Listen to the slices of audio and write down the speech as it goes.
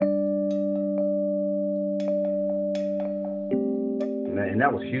and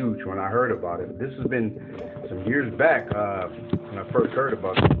that was huge when I heard about it. This has been some years back when I first heard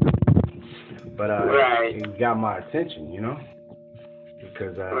about it, but Right. it got my attention,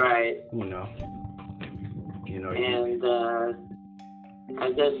 because Right. you know, And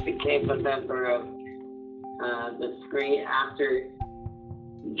I just became a member of the Screen Actor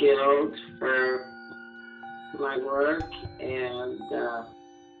Guild for my work, and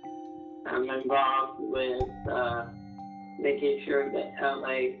I'm involved with making sure that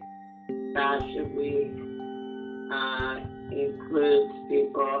LA Fashion Week includes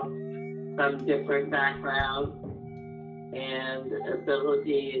people from different backgrounds and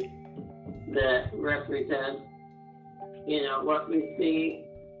abilities that represent, what we see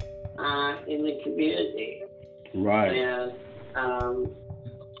in the community. right. And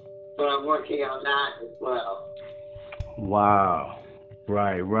so I'm working on that as well. Wow.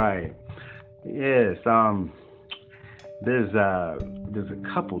 Right. Yes. There's a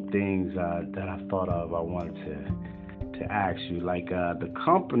couple things that I thought of. I wanted to ask you, like the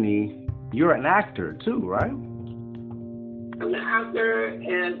company. You're an actor too, right? I'm an actor,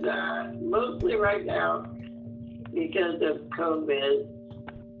 and mostly right now, because of COVID,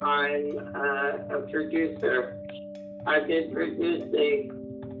 I'm a producer. I've been producing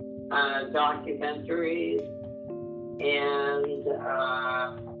documentaries and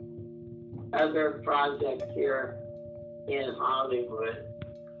other projects here in Hollywood.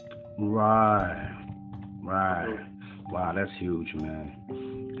 Right. Wow, that's huge, man.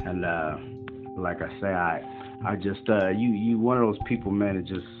 And like I say, I just you one of those people, man. That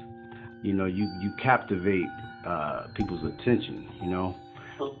just you captivate people's attention. It's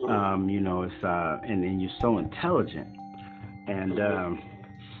and you're so intelligent, and so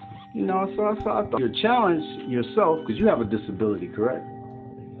I thought you challenge yourself because you have a disability, correct?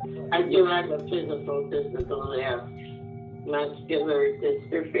 I do have a physical disability. I have muscular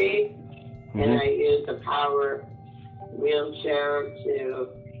dystrophy, and I use a power wheelchair to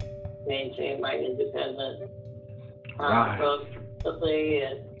maintain my independence, both personally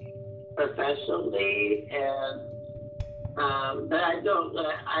and professionally. And but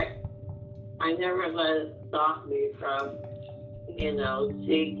I never let it stop me from,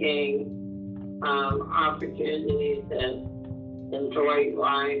 seeking opportunities and enjoying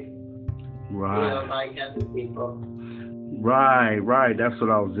life, like other people. Right. That's what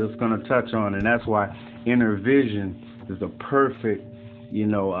I was just gonna touch on, and that's why Inner Vision is a perfect,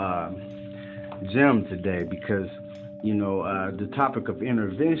 gem today, because the topic of inner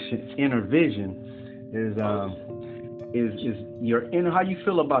vision is your inner, how you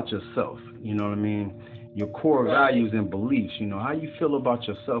feel about yourself. You know what I mean? Your core values and beliefs. How you feel about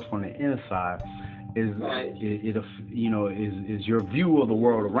yourself on the inside is is your view of the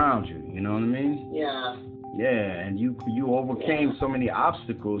world around you. You know what I mean? Yeah. Yeah, and you overcame so many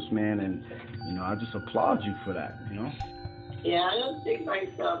obstacles, man, and I just applaud you for that. Yeah, I don't think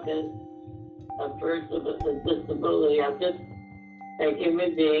myself as a person with a disability. I'm just a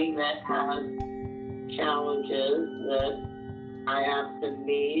human being that has challenges that I have to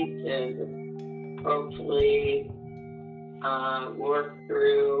meet and hopefully work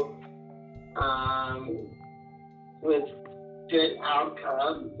through with good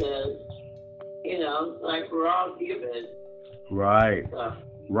outcomes. And like we're all human. Right. So.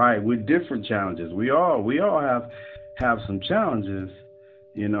 Right. With different challenges. We all have some challenges.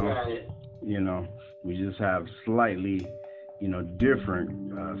 Right. We just have slightly,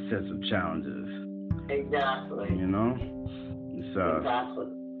 different sets of challenges. Exactly. Exactly.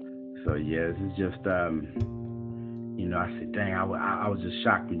 So yes, it's just I said, dang, I was just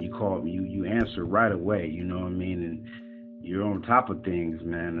shocked when you called me. You answered right away. You know what I mean? And you're on top of things,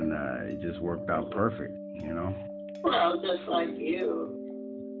 man, and it just worked out perfect. Well, just like you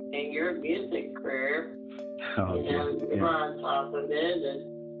in your music career, you're on top of it, and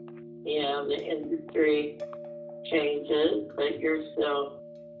the industry changes, but you're still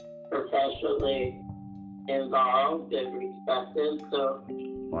professionally involved and respected. So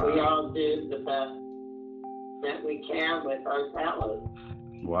we all do the best that we can with our talent.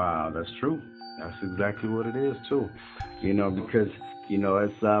 Wow, that's true. That's exactly what it is too. Because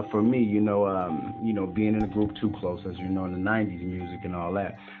it's for me, being in a group Too Close, as in the '90s music and all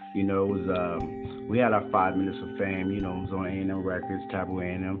that. It was we had our 5 minutes of fame. It was on A&M Records, Taboo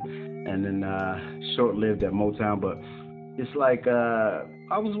A&M, and then short-lived at Motown. But it's like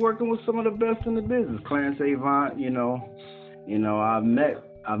I was working with some of the best in the business, Clarence Avant.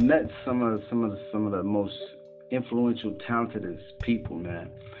 I've met some of the most influential, talented people, man.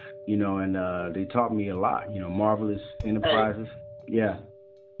 And they taught me a lot. Marvelous Enterprises. Yeah.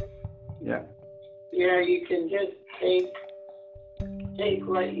 You can just take think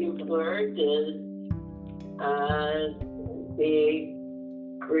what you've learned is be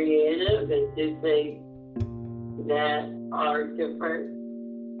creative and do things that are different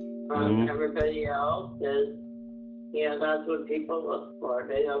from everybody else. And, that's what people look for.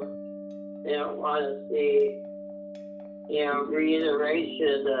 They don't want to see,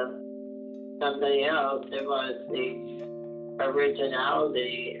 reiteration of somebody else. They want to see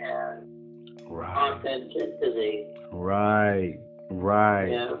originality and authenticity. Right.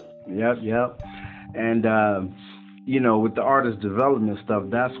 Yeah. Yep. And, with the artist development stuff,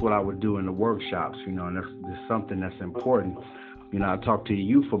 that's what I would do in the workshops, and that's something that's important. I talk to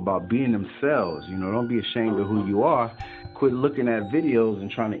youth about being themselves. Don't be ashamed of who you are. Quit looking at videos and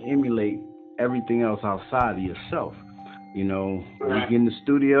trying to emulate everything else outside of yourself. You get in the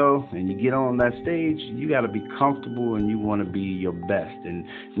studio and you get on that stage, you got to be comfortable and you want to be your best. And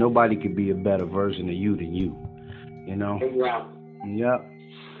nobody could be a better version of you than you. Yeah. Yep.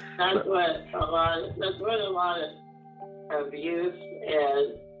 That's what a lot of youth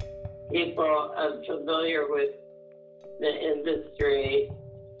and people familiar with the industry,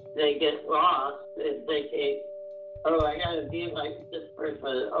 they get lost in thinking, oh, I got to be like this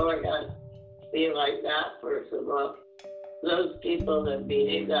person. Oh, I got to be like that person. Well, those people that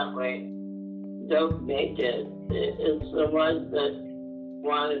behave that way don't make it. It's the ones that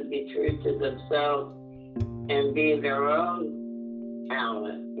want to be true to themselves and be their own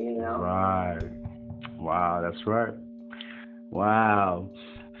talent, Right. Wow, that's right. Wow.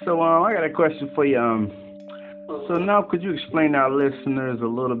 So I got a question for you. So now could you explain to our listeners a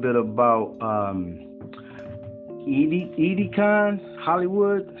little bit about Edecon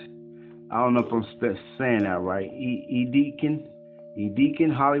Hollywood? I don't know if I'm saying that right. Edecon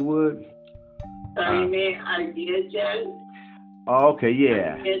Hollywood? You mean Idea Gen? Oh, okay,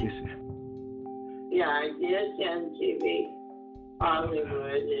 yeah. Idea Gen TV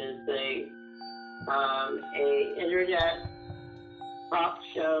Hollywood is a internet talk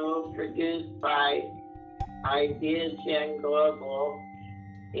show produced by Idea Gen Global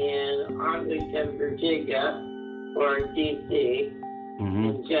in Arlington, Virginia, or DC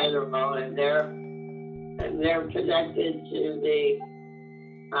in general, and they're connected to the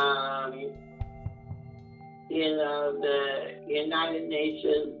the United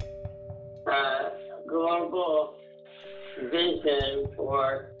Nations global vision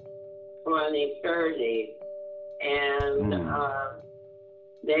for 2030, and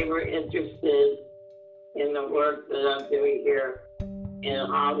they were interested in the work that I'm doing here in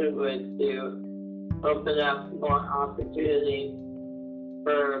Hollywood to open up more opportunities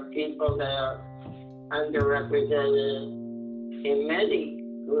for people that are underrepresented in many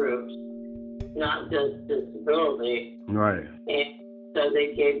groups, not just disability. Right. And so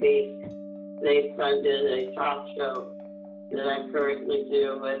they funded a talk show that I currently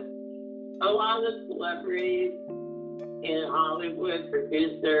do with a lot of celebrities in Hollywood,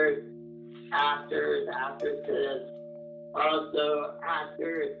 producers, actors, actresses, also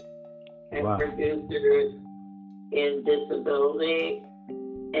actors and producers in disability.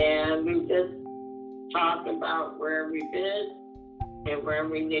 And we just talk about where we've been and where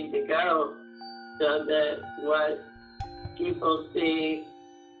we need to go so that what people see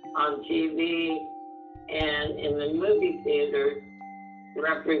on TV and in the movie theaters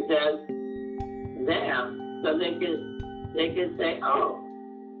represents them. So they can say, oh,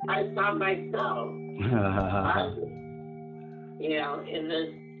 I saw myself, in this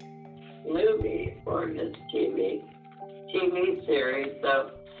movie or this TV series.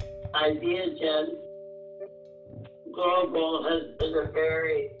 So Idea Gen Global has been a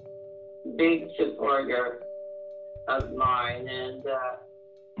very big supporter of mine, and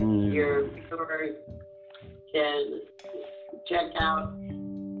your viewers can check out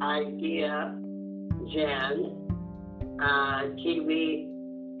Idea Gen TV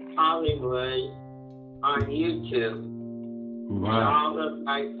Hollywood on YouTube. Wow. And all of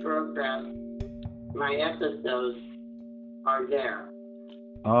my programs, my episodes are there.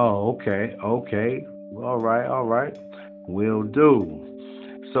 Oh, okay. All right. Will do.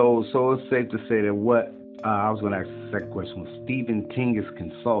 So it's safe to say that what I was going to ask the second question was Stephen Tingus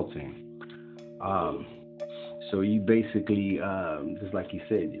Consulting. So you basically, just like you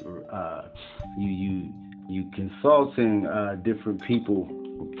said, you consulting different people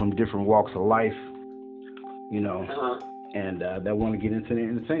from different walks of life, and that want to get into the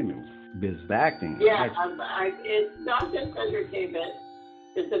entertainment business, acting. Yeah, it's not just entertainment.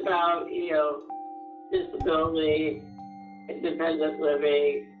 It's about, disability, independent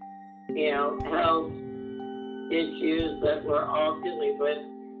living, health issues that we're all dealing with,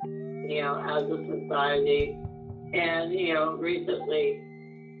 as a society, And, recently,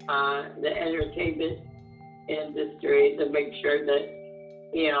 the entertainment industry to make sure that,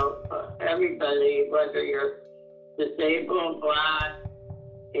 everybody, whether you're disabled, Black,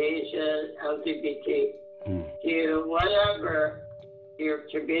 Asian, LGBTQ, whatever your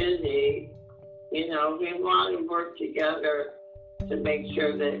community, we want to work together to make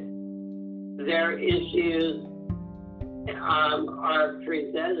sure that their issues are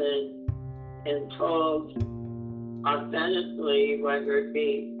presented and told authentically, whether it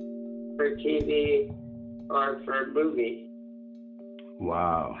be for TV or for movies.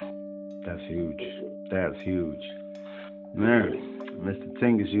 Wow, that's huge. That's huge. Man, Mr.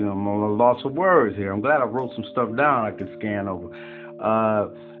 Tingis, I'm a loss of words here. I'm glad I wrote some stuff down I could scan over.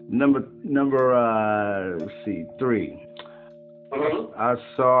 Number, let's see, 3. I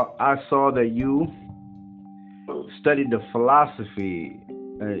saw that you studied the philosophy,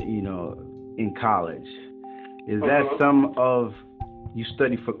 in college. Is that some of you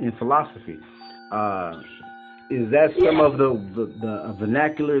study in philosophy? Is that some of the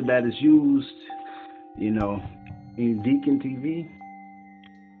vernacular that is used, in Deacon TV?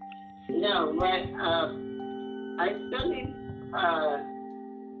 No, I studied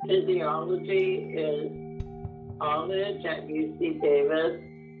physiology in college at UC Davis,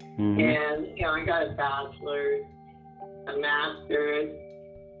 and I got a bachelor's, a master's,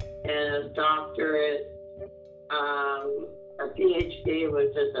 and a doctorate, a PhD,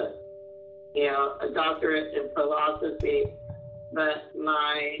 which is a doctorate in philosophy. But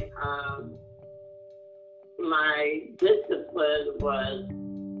my discipline was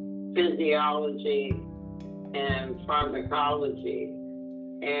physiology and pharmacology,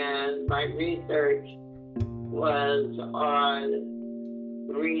 and my research was on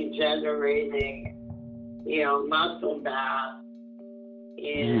regenerating, muscle mass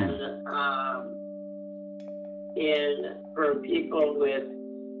for people with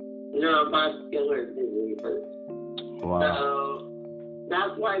neuromuscular diseases. Wow. So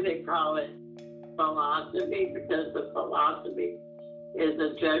that's why they call it philosophy, because the philosophy is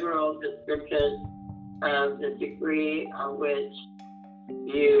a general description of the degree on which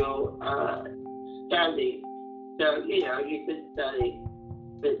you study. So, you could study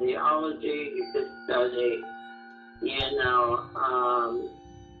physiology, you could study,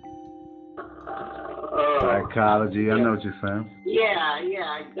 psychology. I know what you're saying. Yeah,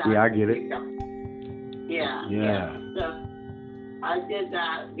 exactly. Yeah, I get it. Yeah. So I did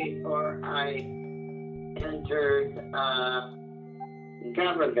that before I entered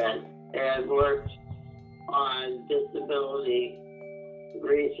government and worked on disability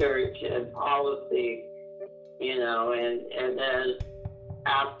research and policy, and then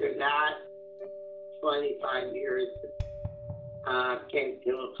after that, 25 years came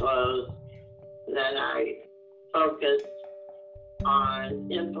to a close. Then I focused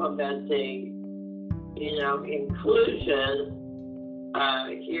on implementing, inclusion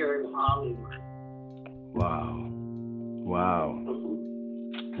here in Hollywood. Wow.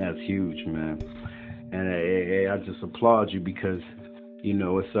 That's huge, man. And I just applaud you because,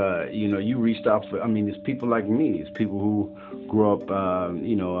 it's you reached out for. I mean, it's people like me. It's people who grew up,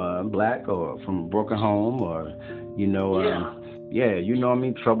 Black or from a broken home, or,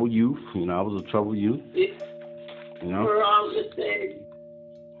 troubled youth. I was a troubled youth. We're all the same.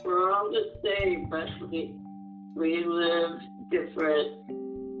 We're all the same, but we live different.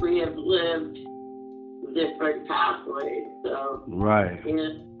 We have lived different pathways. So right.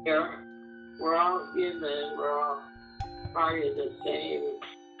 We're all human. We're all part of the same,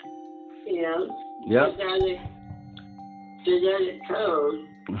 genetic code.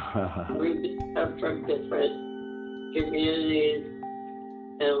 We come from different communities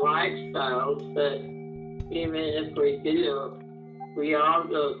and lifestyles, but even if we do, we all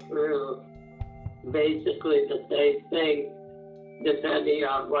go through basically the same thing, depending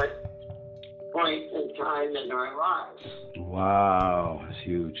on what point in time in our lives. Wow, that's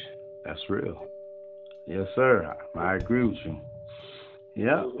huge. That's real. Yes, sir. I agree with you.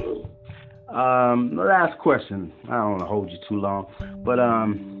 Yeah. Last question. I don't want to hold you too long, but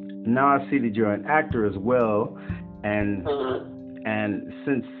now I see that you're an actor as well, and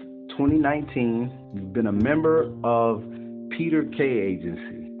since 2019, you've been a member of Peter K.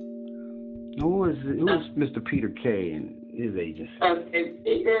 Agency. Who is Mr. Peter K. and his agency?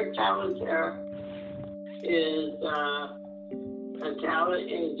 Peter Calentera is a talent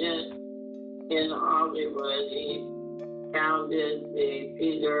agent in Hollywood. He founded the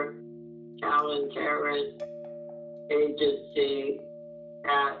Peter Calentera Agency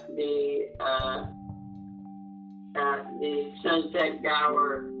at the Sunset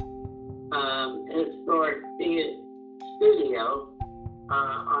Gower Historic studio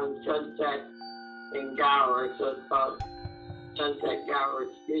on Sunset in Gower, so it's called Sunset Gower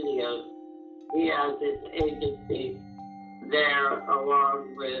Studios. He has his agency there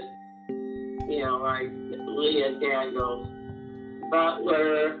along with, like Leah Daniels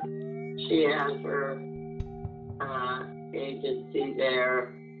Butler. She has her agency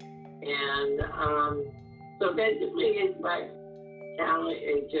there. And so basically it's like talent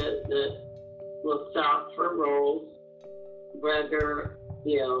agent that looks out for roles, whether,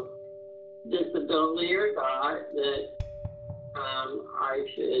 disability or not, that I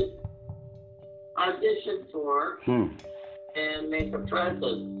should audition for and make a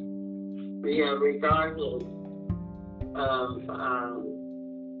presence, regardless of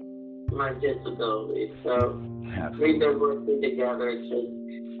my disability. So we've been working together since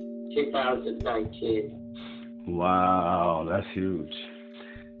 2019. Wow, that's huge.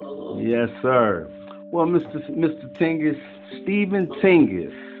 Yes, sir. Well, Mr. Tingis, Stephen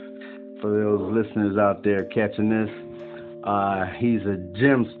Tingis, for those listeners out there catching this, he's a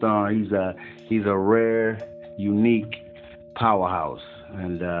gemstone. He's a rare, unique powerhouse.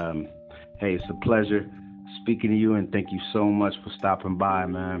 And hey, it's a pleasure speaking to you, and thank you so much for stopping by,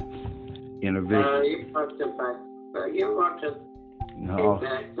 man. You're welcome. No. I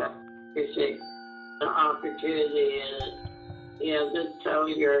appreciate the opportunity, and just tell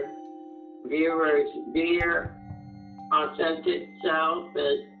your viewers, be your authentic self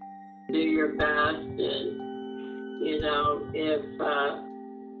and do your best. And if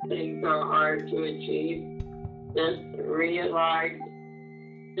things are hard to achieve, just realign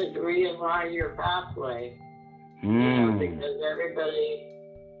your pathway. Because everybody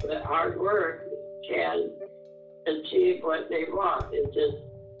with hard work can achieve what they want. It just,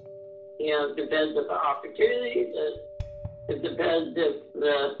 depends on the opportunities. It depends if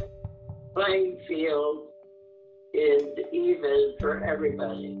the playing field is even for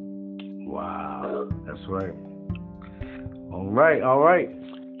everybody. Wow, that's right. All right.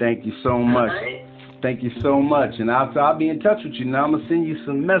 Thank you so much. Right. Thank you so much. And I'll be in touch with you. Now I'm going to send you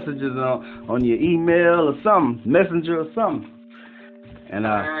some messages on your email or something, messenger or something. And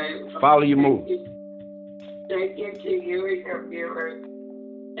follow your move. Thank you to you and your viewers,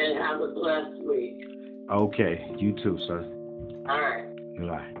 and have a blessed week. Okay. You too, sir. All right.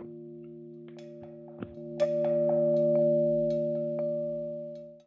 Bye.